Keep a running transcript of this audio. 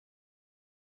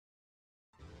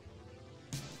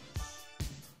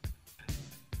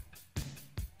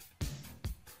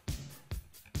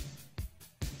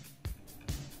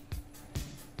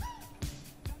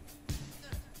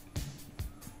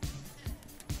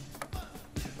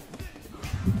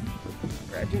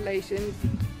Congratulations.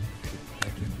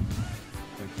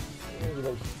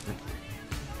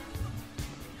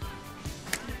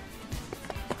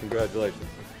 Congratulations.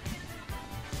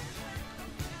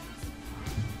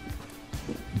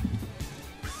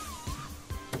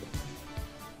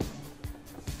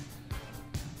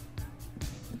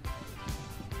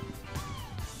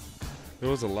 There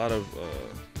was a lot of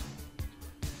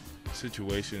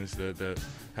situations that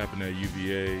happened at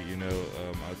UVA. You know,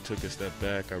 I took a step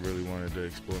back. I really wanted to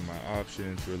explore my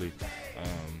options, really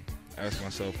ask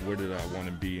myself, where did I want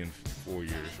to be in 4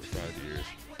 years or 5 years?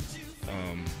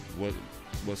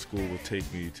 What school will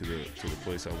take me to the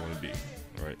place I want to be,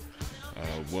 right?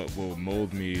 What will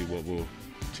mold me? What will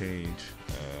change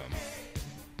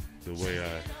the way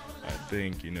I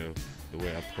think, you know, the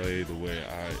way I play, the way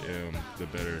I am the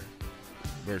better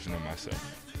version of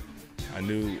myself. I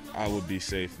knew I would be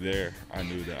safe there. I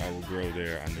knew that I would grow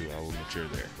there. I knew I would mature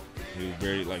there. He was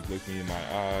very, looked me in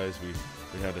my eyes.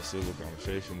 We had a civil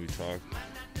conversation. We talked.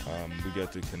 We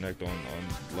got to connect on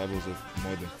levels of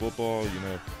more than football. You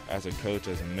know, as a coach,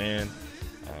 as a man,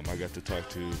 I got to talk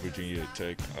to Virginia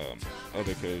Tech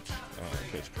other coach,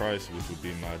 Coach Price, which would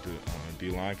be my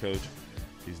D-line coach.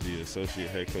 He's the associate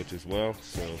head coach as well.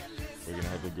 So we're gonna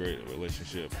have a great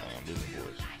relationship moving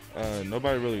forward.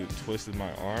 Nobody really twisted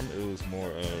my arm. It was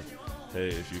more of, hey,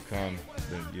 if you come,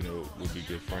 then, you know, we'll be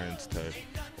good friends type,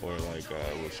 or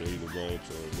we'll show you the ropes,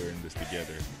 or we're in this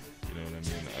together. You know what I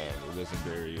mean? It wasn't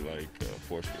very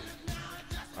forceful.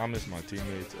 I miss my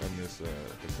teammates. I miss the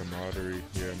camaraderie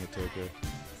here at Matoka.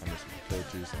 I miss my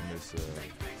coaches. I miss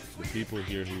the people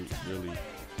here who really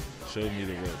showed me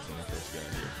the ropes when I first got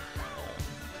here.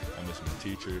 I miss my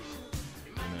teachers.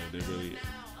 You know,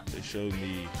 they showed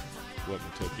me what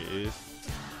Matoka is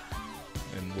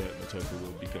and what Matoka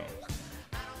will become.